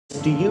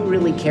do you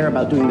really care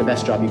about doing the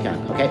best job you can,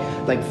 okay?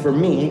 Like for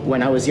me,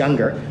 when I was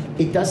younger,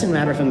 it doesn't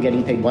matter if I'm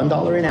getting paid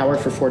 $1 an hour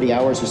for 40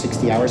 hours or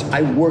 60 hours.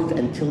 I worked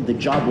until the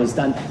job was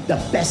done the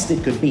best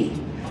it could be,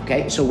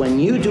 okay? So when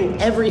you do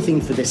everything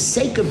for the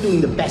sake of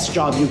doing the best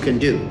job you can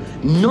do,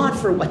 not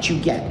for what you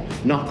get,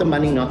 not the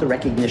money, not the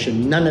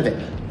recognition, none of it.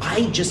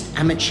 I just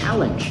am a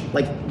challenge,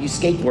 like you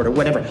skateboard or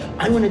whatever.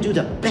 I want to do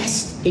the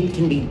best it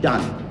can be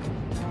done.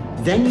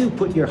 Then you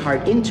put your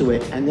heart into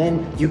it, and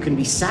then you can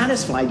be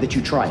satisfied that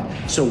you tried.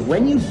 So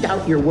when you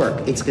doubt your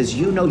work, it's because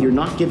you know you're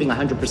not giving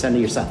 100%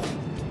 of yourself.